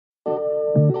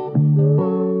Well,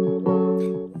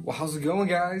 how's it going,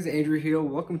 guys? Andrew here.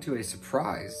 Welcome to a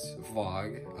surprise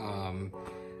vlog.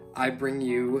 I bring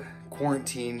you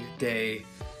quarantine day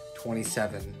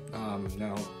 27.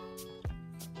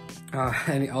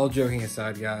 And all joking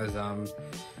aside, guys,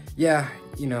 yeah,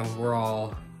 you know, we're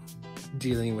all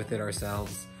dealing with it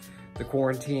ourselves. The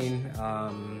quarantine,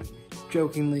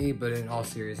 jokingly, but in all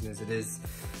seriousness, it is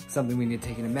something we need to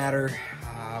take into matter.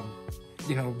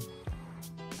 You know,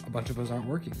 a bunch of us aren't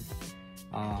working.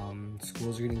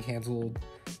 Schools are getting canceled,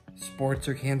 sports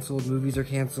are canceled, movies are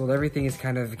canceled, everything is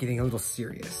kind of getting a little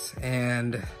serious.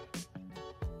 And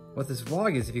what this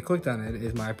vlog is, if you clicked on it,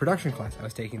 is my production class I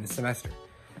was taking this semester.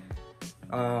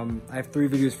 I have 3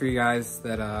 videos for you guys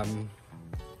that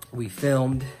we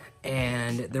filmed,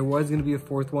 and there was gonna be a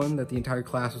 4th one that the entire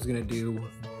class was gonna do,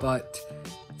 but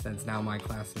since now my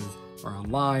classes are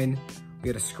online, we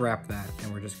had to scrap that,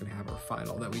 and we're just gonna have our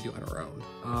final that we do on our own.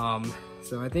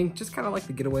 So I think just kind of like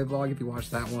the getaway vlog, if you watch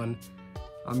that one,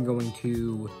 I'm going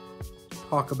to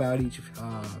talk about each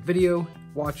video,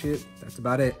 watch it, that's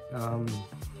about it. So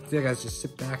yeah, guys, just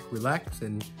sit back, relax,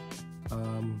 and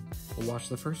we'll watch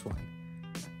the first one.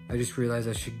 I just realized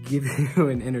I should give you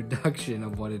an introduction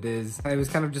of what it is. It was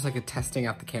kind of just like a testing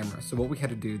out the camera. So what we had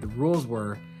to do, the rules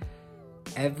were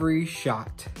every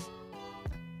shot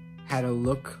had to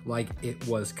look like it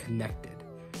was connected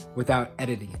without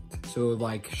editing it. So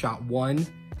like shot 1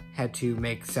 had to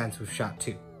make sense with shot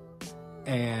 2.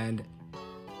 And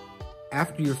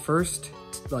after your first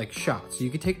shot, so you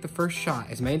could take the first shot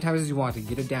as many times as you want to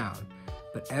get it down,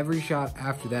 but every shot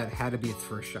after that had to be its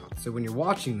first shot. So when you're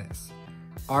watching this,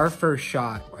 our first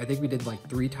shot, I think we did like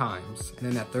 3 times, and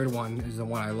then that 3rd one is the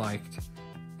one I liked.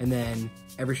 And then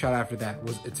every shot after that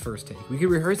was its first take. We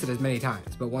could rehearse it as many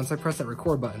times, but once I pressed that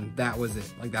record button, that was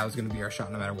it. Like that was gonna be our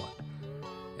shot no matter what.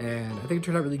 And I think it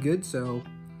turned out really good, so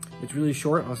it's really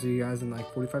short. I'll see you guys in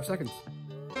like 45 seconds.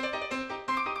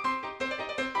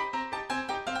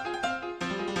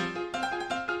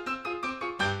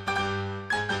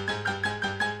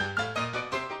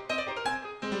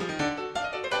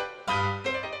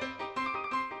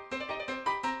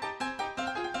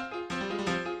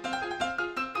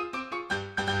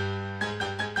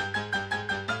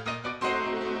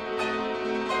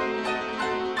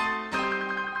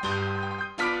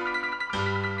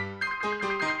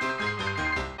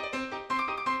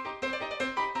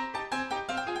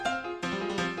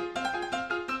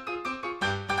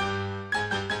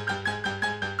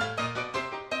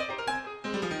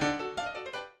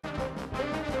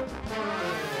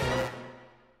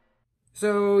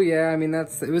 So yeah, I mean,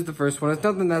 it was the first one. It's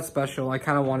nothing that special. I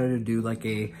kind of wanted to do like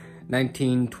a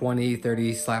 19, 20,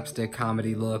 30 slapstick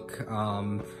comedy look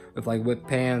with like whip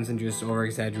pans and just over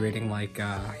exaggerating like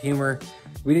humor.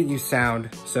 We didn't use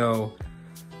sound, so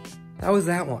that was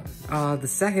that one. The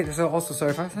second, so also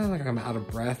sorry if I sound like I'm out of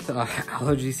breath.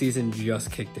 Allergy season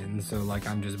just kicked in, so like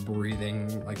I'm just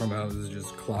breathing, like my nose is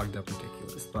just clogged up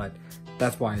ridiculous. But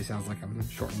that's why it sounds like I'm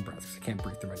short in breath, because I can't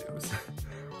breathe through my nose.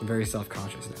 I'm very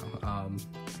self-conscious now.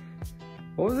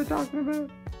 What was I talking about?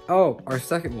 Oh, our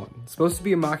second one. It's supposed to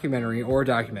be a mockumentary or a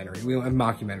documentary. We went with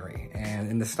mockumentary,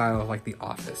 and in the style of like The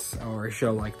Office or a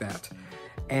show like that.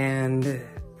 And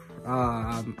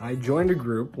I joined a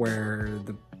group where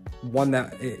the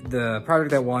project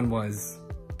that won was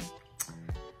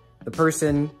the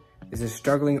person is a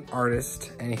struggling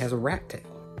artist and he has a rat tail.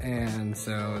 And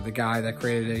so the guy that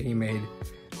created it, he made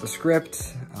the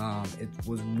script. It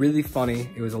was really funny.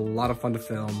 It was a lot of fun to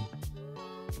film.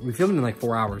 We filmed in like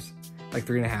 4 hours, like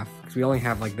 3.5, because we only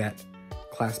have like that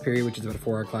class period, which is about a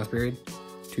 4-hour class period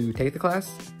to take the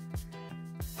class.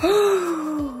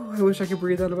 I wish I could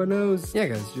breathe out of my nose. Yeah,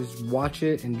 guys, just watch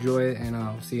it, enjoy it, and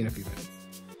I'll see you in a few minutes.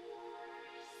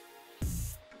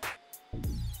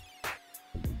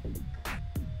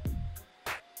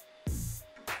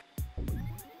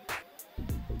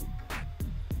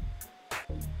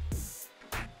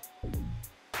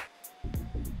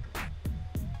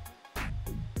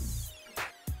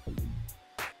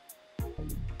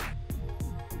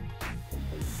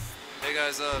 Hey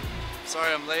guys,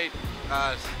 sorry I'm late.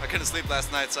 I couldn't sleep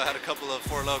last night, so I had a couple of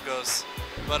Four Locos.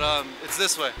 But it's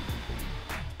this way.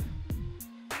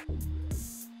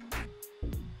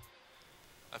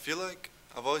 I feel like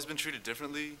I've always been treated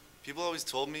differently. People always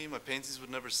told me my paintings would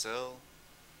never sell.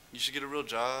 You should get a real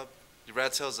job. Your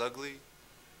rat tail's ugly.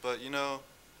 But you know,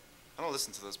 I don't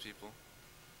listen to those people.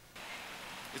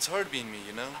 It's hard being me,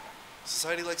 you know?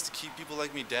 Society likes to keep people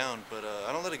like me down, but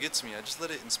I don't let it get to me. I just let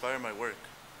it inspire my work.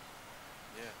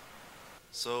 Yeah.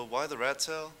 So why the rat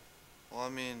tail? Well, I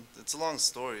mean, it's a long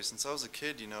story. Since I was a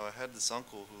kid, you know, I had this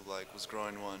uncle who, like, was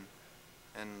growing one.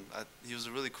 and he was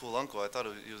a really cool uncle. I thought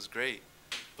he was great.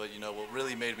 But, you know, what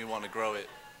really made me want to grow it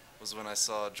was when I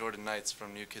saw Jordan Knights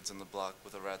from New Kids on the Block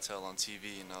with a rat tail on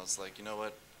TV, and I was like, you know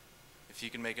what? If he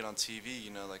can make it on TV,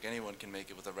 you know, like anyone can make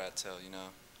it with a rat tail, you know?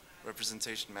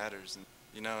 Representation matters. And,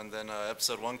 you know, and then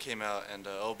episode 1 came out, and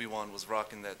Obi-Wan was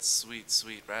rocking that sweet,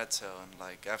 sweet rat tail. And,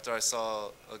 like, after I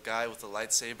saw a guy with a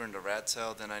lightsaber and a rat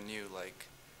tail, then I knew, like,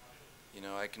 you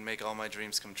know, I can make all my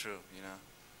dreams come true, you know?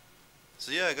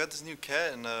 So, yeah, I got this new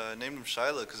cat, and I named him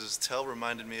Shyla because his tail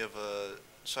reminded me of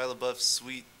Shia LaBeouf's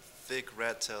sweet, thick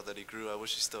rat tail that he grew. I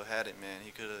wish he still had it, man.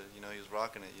 He could have, you know, he was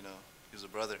rocking it, you know. He was a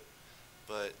brother.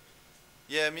 But,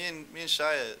 yeah, me and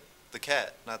Shia, the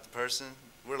cat, not the person,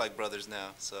 we're like brothers now,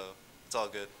 so it's all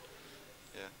good.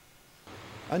 Yeah.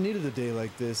 I needed a day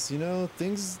like this, you know?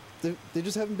 Things, they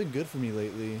just haven't been good for me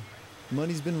lately.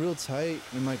 Money's been real tight,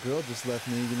 and my girl just left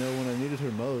me, you know, when I needed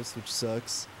her most, which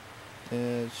sucks.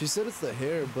 And she said it's the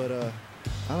hair, but, I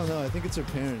don't know, I think it's her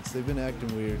parents. They've been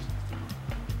acting weird.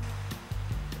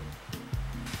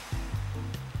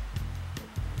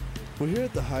 We're here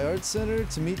at the High Arts Center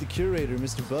to meet the curator,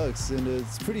 Mr. Bucks, and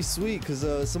it's pretty sweet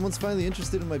because someone's finally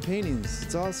interested in my paintings.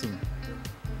 It's awesome.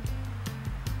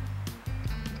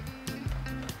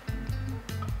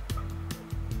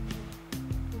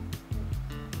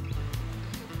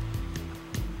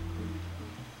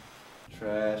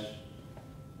 Trash.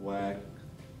 Whack.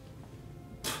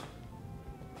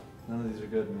 None of these are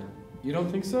good, man. You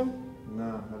don't think so?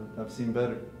 No, I've seen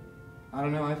better. I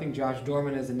don't know. I think Josh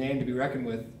Dorman is a name to be reckoned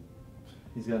with.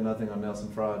 He's got nothing on Nelson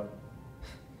Fraud.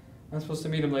 I'm supposed to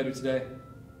meet him later today.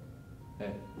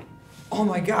 Hey. Oh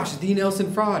my gosh, the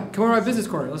Nelson Fraud. Come on to my business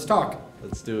corner. Let's talk.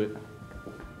 Let's do it.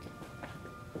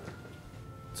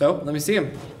 So, let me see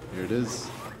him. Here it is.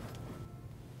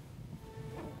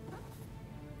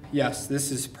 Yes,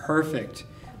 this is perfect.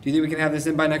 Do you think we can have this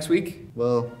in by next week?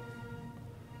 Well,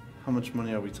 how much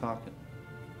money are we talking?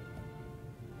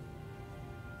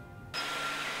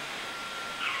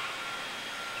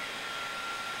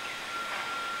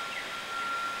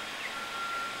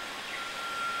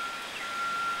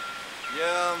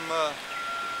 Yeah,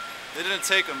 they didn't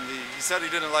take him. He said he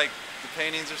didn't like the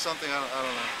paintings or something. I don't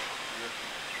know.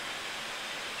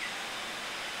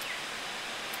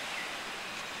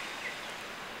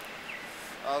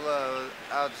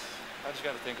 I just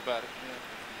gotta think about it. Yeah.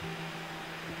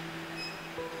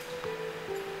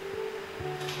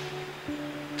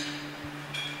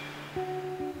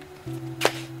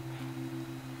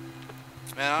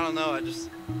 Man, I don't know.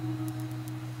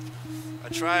 I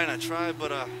try,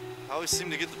 but I always seem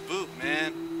to get the boot,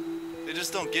 man. They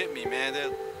just don't get me, man.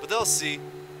 But they'll see.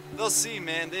 They'll see,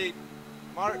 man.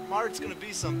 Mart's gonna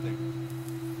be something.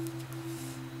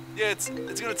 Yeah, it's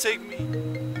gonna take me.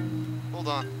 Hold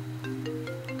on.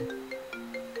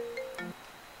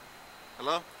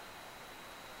 Hello?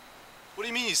 What do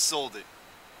you mean you sold it?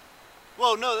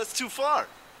 Whoa, no, that's too far.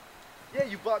 Yeah,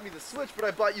 you bought me the Switch, but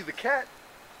I bought you the cat.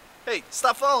 Hey,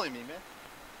 stop following me, man.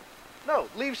 No,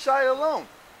 leave Shia alone.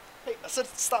 Hey, I said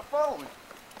stop following.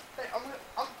 Hey,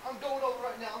 I'm going over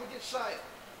right now. I'm gonna get Shia.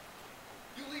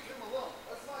 You leave him alone.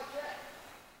 That's my cat.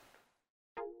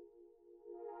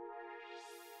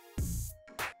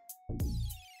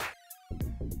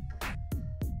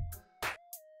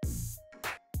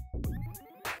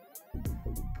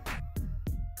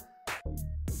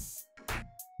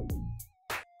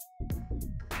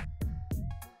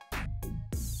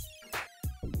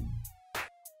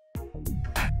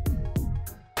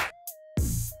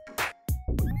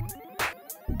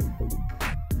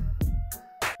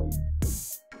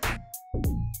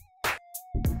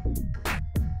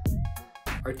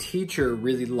 Our teacher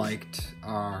really liked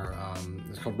our,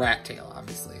 it's called Rat Tail,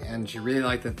 obviously, and she really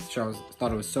liked the show,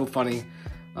 thought it was so funny,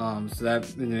 so that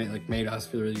like made us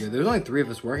feel really good. There was only 3 of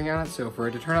us working on it, so for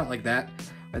it to turn out like that,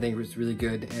 I think it was really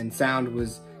good, and sound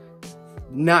was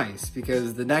nice,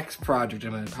 because the next project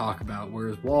I'm going to talk about,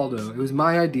 Where's Waldo, it was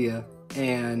my idea,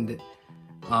 and,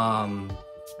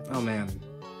 oh man.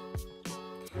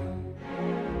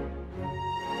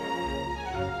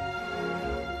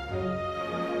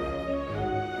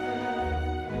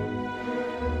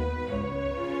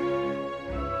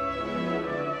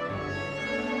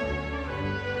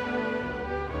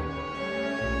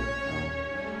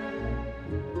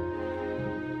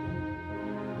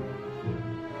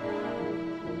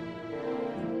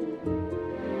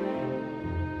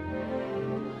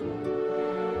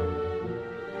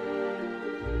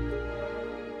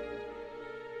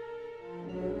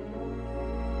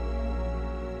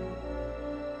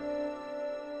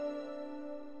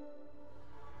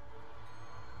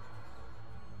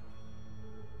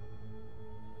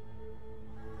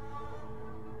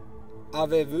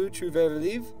 avez-vous trouvé le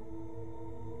livre?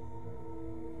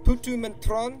 Peux-tu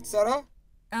m'entendre, Sarah?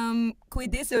 Qui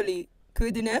désolé, que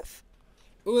de neuf?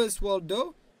 Où est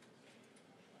Waldo?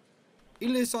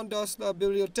 Il est dans la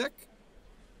bibliothèque.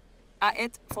 À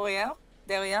être fourrière,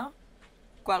 derrière,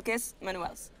 quelques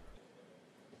manuels.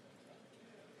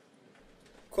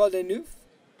 Quoi de neuf?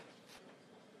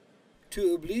 Tu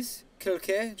oublies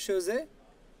quelque chose?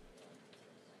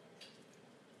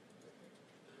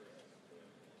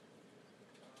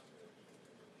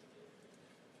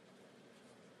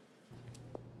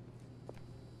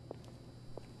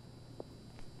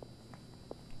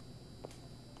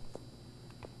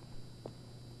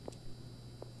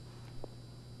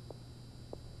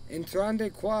 Entendre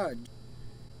quoi?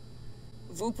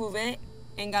 Vous pouvez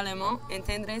également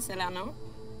entendre cela, non?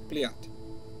 Pliat.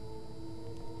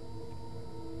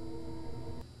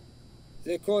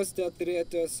 Les causes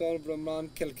d'être sont vraiment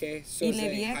quelque chose. Il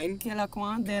est bien que le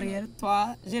coin derrière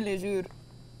toi, je le jure.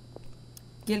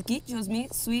 Quelque chose me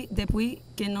suit depuis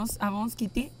que nous avons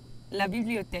quitté la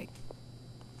bibliothèque.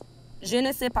 Je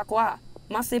ne sais pas quoi,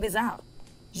 mais c'est bizarre.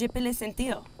 Je peux le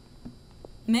sentir.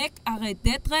 Mec, arrête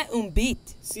d'être un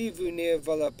bête. Si vous ne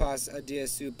voulez pas aider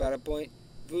sur PowerPoint,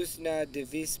 vous ne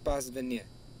devez pas venir.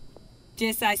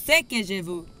 Je sais ce que je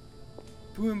veux.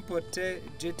 Peu importe,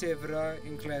 je te verrai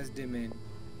en classe demain.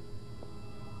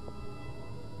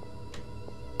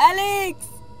 Alex!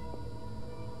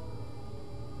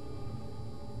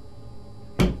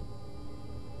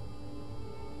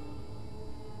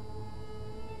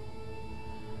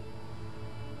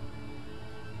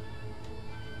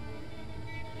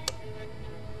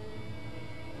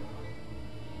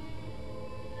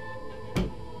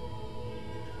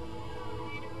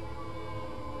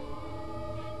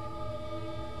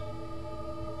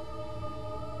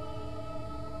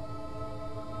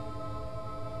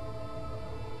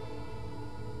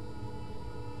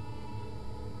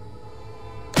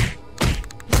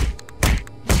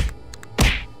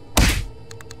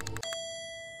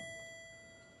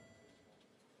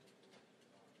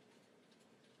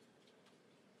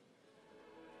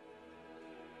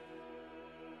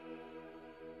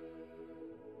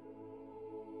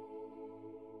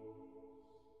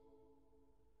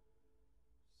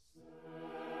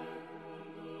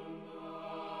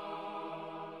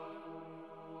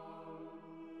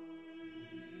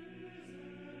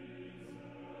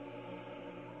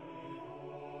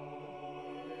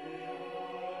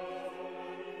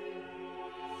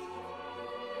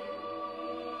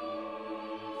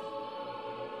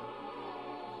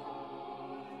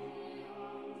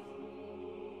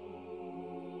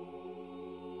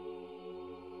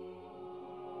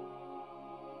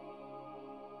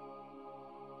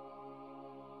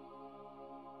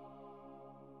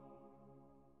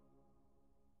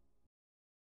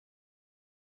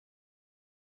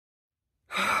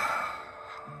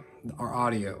 Our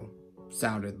audio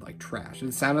sounded like trash.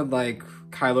 It sounded like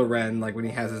Kylo Ren, like when he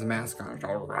has his mask on.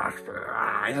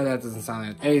 That doesn't sound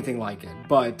like anything like it,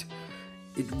 but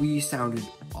we sounded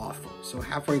awful. So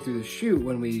halfway through the shoot,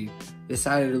 when we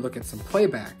decided to look at some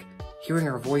playback, hearing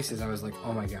our voices, I was like,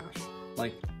 oh my gosh,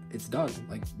 like, it's done.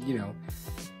 Like, you know,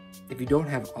 if you don't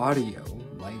have audio,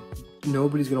 like,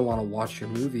 nobody's gonna want to watch your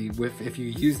movie if you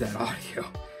use that audio.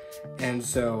 And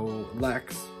so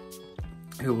Lex,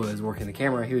 who was working the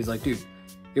camera, he was like, dude,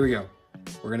 here we go.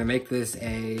 We're gonna make this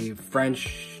a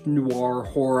French noir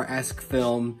horror-esque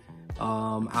film.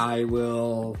 I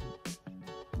will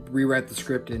rewrite the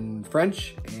script in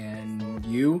French, and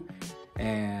you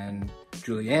and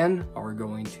Julianne are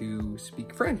going to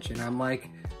speak French. And I'm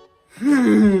like,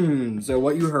 So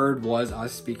what you heard was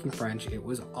us speaking French. It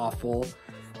was awful.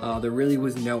 There really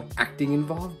was no acting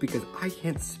involved because I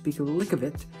can't speak a lick of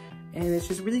it, and it's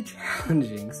just really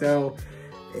challenging. So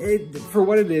for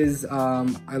what it is,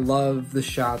 I love the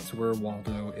shots where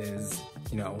Waldo is,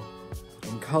 you know,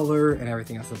 in color and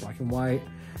everything else is black and white.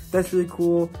 That's really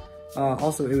cool.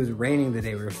 Also, it was raining the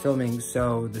day we were filming,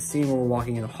 so the scene where we're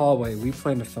walking in the hallway, we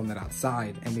planned to film that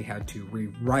outside, and we had to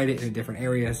rewrite it in a different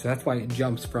area, so that's why it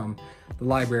jumps from the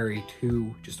library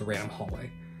to just a random hallway.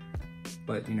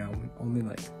 But, you know, only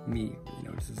like me really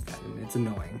notices that, and it's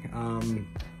annoying.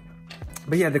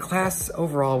 But yeah, the class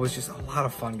overall was just a lot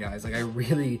of fun, guys. Like, I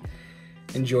really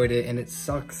enjoyed it, and it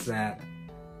sucks that,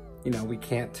 you know, we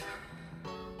can't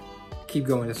keep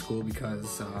going to school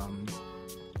because, you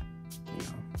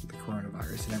know, the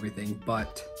coronavirus and everything,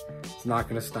 but it's not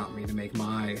gonna stop me to make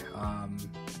my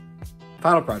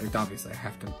final project. Obviously, I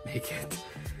have to make it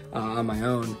on my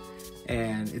own,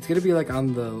 and it's gonna be like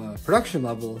on the production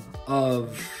level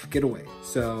of Getaway.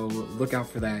 So look out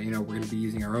for that. You know, we're gonna be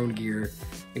using our own gear.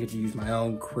 I get to use my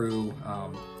own crew,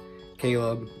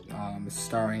 Caleb is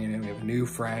starring in it. We have a new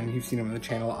friend. You've seen him on the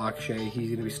channel, Akshay. He's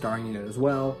going to be starring in it as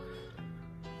well.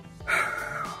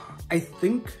 I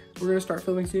think we're going to start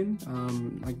filming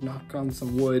soon. Like, knock on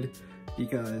some wood,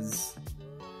 because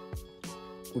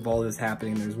with all this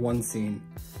happening, there's one scene.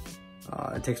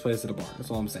 It takes place at a bar.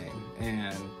 That's all I'm saying.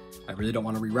 And I really don't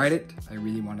want to rewrite it. I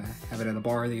really want to have it at a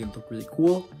bar. I think it'd look really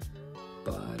cool.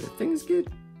 But if things get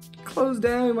closed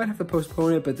down, we might have to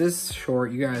postpone it. But this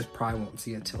short, you guys probably won't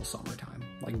see it till summertime,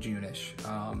 like June-ish.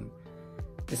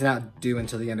 It's not due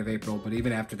until the end of April, but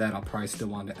even after that, I'll probably still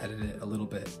want to edit it a little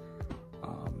bit.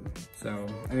 So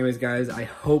anyways, guys, I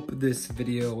hope this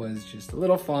video was just a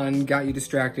little fun, got you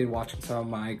distracted watching some of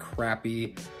my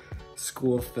crappy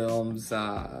school films,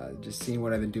 just seeing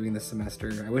what I've been doing this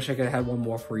semester. I wish I could have had one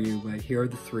more for you, but here are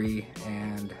the 3.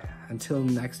 And until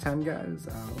next time, guys,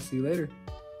 I'll see you later.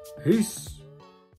 Peace.